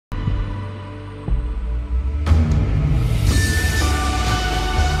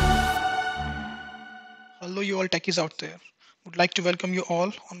Hello, you all techies out there. Would like to welcome you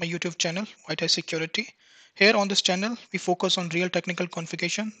all on my YouTube channel, White Hat Security. Here on this channel, we focus on real technical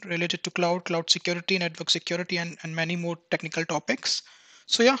configuration related to cloud security, network security, and many more technical topics.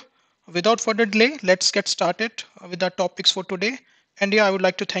 So yeah, without further delay, let's get started with our topics for today. And yeah, I would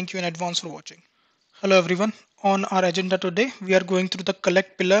like to thank you in advance for watching. Hello everyone. On our agenda today, we are going through the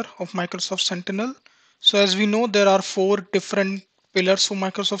collect pillar of Microsoft Sentinel. So as we know, there are four different pillars for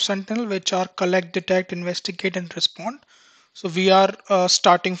Microsoft Sentinel, which are collect, detect, investigate, and respond. So we are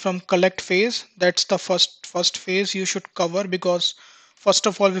starting from collect phase. That's the first phase you should cover, because first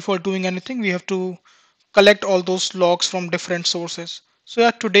of all, before doing anything, we have to collect all those logs from different sources. So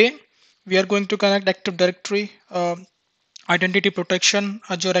yeah, today we are going to connect Active Directory, identity protection,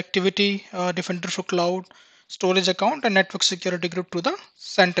 Azure Activity, Defender for Cloud, storage account, and network security group to the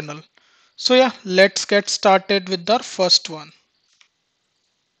Sentinel. So yeah, let's get started with the first one.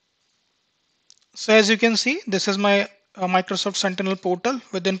 So as you can see, this is my Microsoft Sentinel portal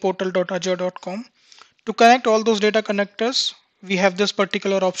within portal.azure.com. To connect all those data connectors, we have this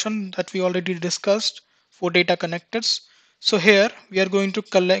particular option that we already discussed for data connectors. So here we are going to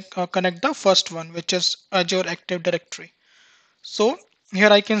connect the first one, which is Azure Active Directory. So here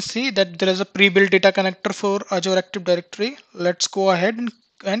I can see that there is a pre-built data connector for Azure Active Directory. Let's go ahead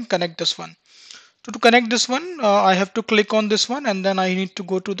and connect this one. So to connect this one, I have to click on this one, and then I need to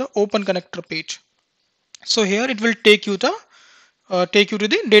go to the open connector page. So here it will take you to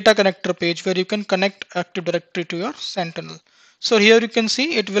the data connector page where you can connect Active Directory to your Sentinel. So here you can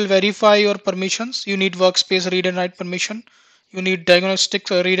see it will verify your permissions. You need workspace read and write permission. You need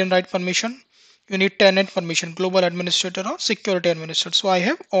diagnostics read and write permission. You need tenant permission, global administrator or security administrator. So I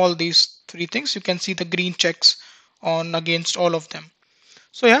have all these three things. You can see the green checks on against all of them.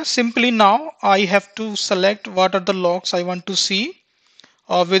 So yeah, simply now I have to select what are the logs I want to see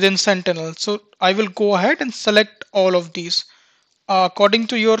within Sentinel. So I will go ahead and select all of these. According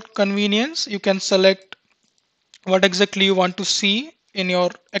to your convenience, you can select what exactly you want to see in your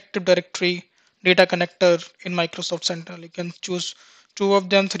Active Directory data connector in Microsoft Sentinel. You can choose two of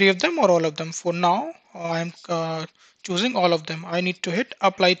them, three of them, or all of them. For now, I am choosing all of them. I need to hit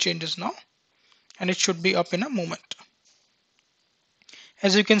apply changes now, and it should be up in a moment.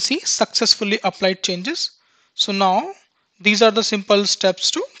 As you can see, successfully applied changes. So now these are the simple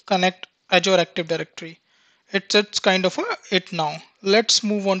steps to connect Azure Active Directory. It's kind of it now. Let's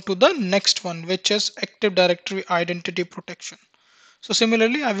move on to the next one, which is Active Directory Identity Protection. So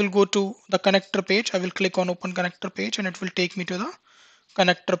similarly, I will go to the connector page. I will click on open connector page, and it will take me to the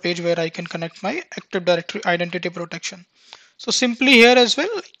connector page where I can connect my Active Directory Identity Protection. So simply here as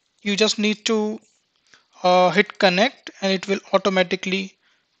well, you just need to hit connect, and it will automatically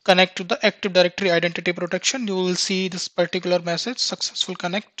connect to the Active Directory Identity Protection. You will see this particular message, successful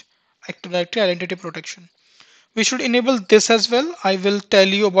connect Active Directory Identity Protection. We should enable this as well. I will tell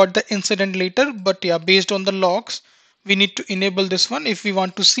you about the incident later, but yeah, based on the logs, we need to enable this one if we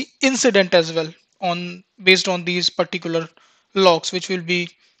want to see incident as well on based on these particular logs, which will be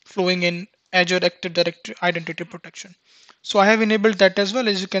flowing in Azure Active Directory Identity Protection. So I have enabled that as well.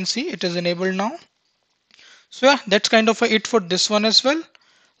 As you can see, it is enabled now. So yeah, that's kind of it for this one as well.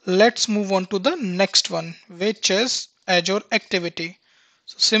 Let's move on to the next one, which is Azure Activity.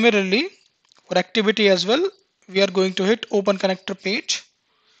 So similarly, for activity as well, we are going to hit open connector page,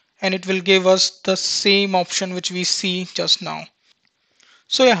 and it will give us the same option which we see just now.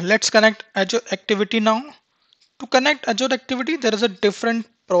 So yeah, let's connect Azure Activity now. To connect Azure Activity, there is a different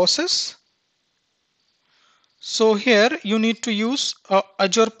process. So here you need to use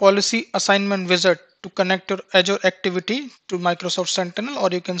Azure Policy Assignment Wizard to connect your Azure Activity to Microsoft Sentinel, or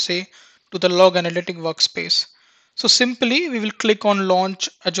you can say to the Log Analytic Workspace. So simply we will click on Launch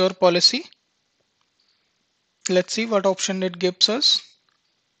Azure Policy. Let's see what option it gives us.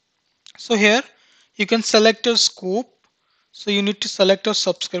 So here you can select your scope. So you need to select your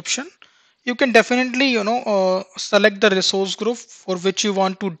subscription. You can definitely, select the resource group for which you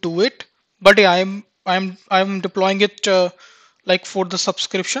want to do it. But yeah, I'm deploying it like for the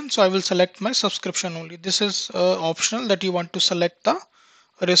subscription. So I will select my subscription only. This is optional that you want to select the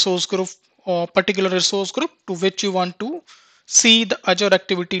resource group or particular resource group to which you want to see the Azure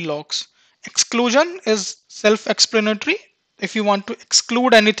Activity logs. Exclusion is self-explanatory. If you want to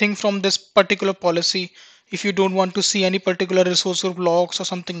exclude anything from this particular policy, if you don't want to see any particular resource group logs or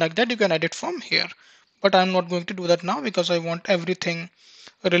something like that, you can edit from here. But I'm not going to do that now because I want everything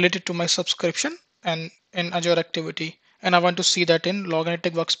related to my subscription and in Azure Activity, and I want to see that in Log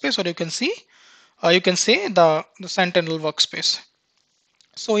Analytic Workspace, or you can say the Sentinel Workspace.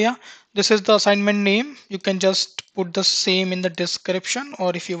 So yeah, this is the assignment name. You can just put the same in the description,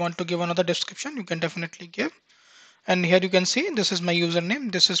 or if you want to give another description, you can definitely give. And here you can see this is my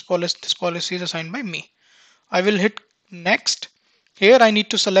username. This policy is assigned by me. I will hit next. Here I need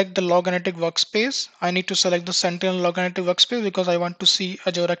to select the log analytic workspace. I need to select the Sentinel log analytic workspace because I want to see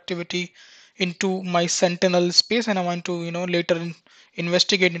Azure Activity into my Sentinel space, and I want to later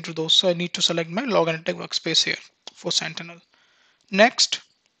investigate into those. So I need to select my log analytic workspace here for Sentinel. Next,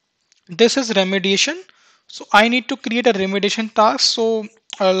 this is remediation. So I need to create a remediation task. So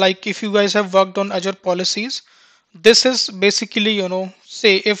like if you guys have worked on Azure policies, this is basically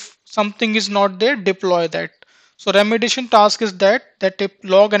say if something is not there, deploy that. So remediation task is that if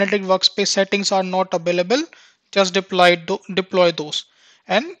log analytic workspace settings are not available, just deploy those,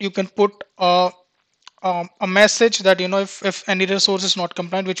 and you can put a message that if any resource is not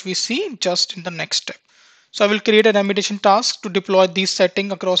compliant, which we see just in the next step. So I will create a remediation task to deploy these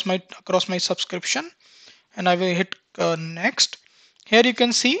settings across my subscription, and I will hit next. Here you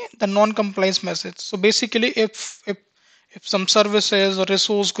can see the non-compliance message. So basically, if some services or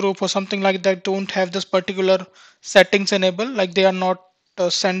resource group or something like that don't have this particular settings enabled, like they are not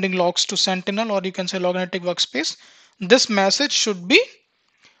sending logs to Sentinel, or you can say log analytic workspace, this message should be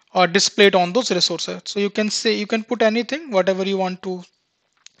displayed on those resources. So you can put anything, whatever you want to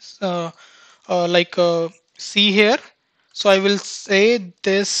uh, like see here. So I will say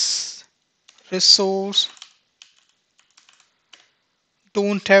this resource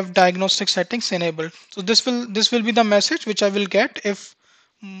don't have diagnostic settings enabled. So this will be the message which I will get if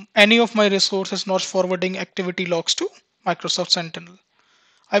any of my resources not forwarding activity logs to Microsoft Sentinel.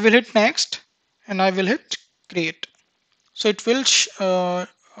 I will hit next and I will hit create. So it will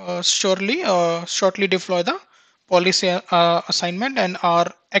shortly deploy the policy assignment, and our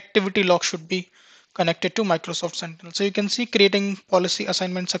activity log should be connected to Microsoft Sentinel. So you can see creating policy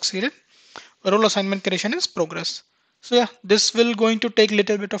assignment succeeded. Role assignment creation is progress. So yeah, this will going to take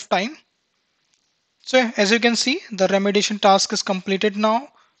little bit of time. So yeah, as you can see, the remediation task is completed now.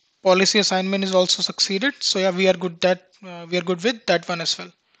 Policy assignment is also succeeded. So yeah, we are good with that one as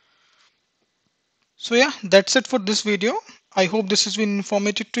well. So yeah, that's it for this video. I hope this has been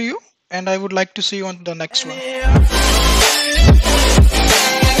informative to you, and I would like to see you on the next one.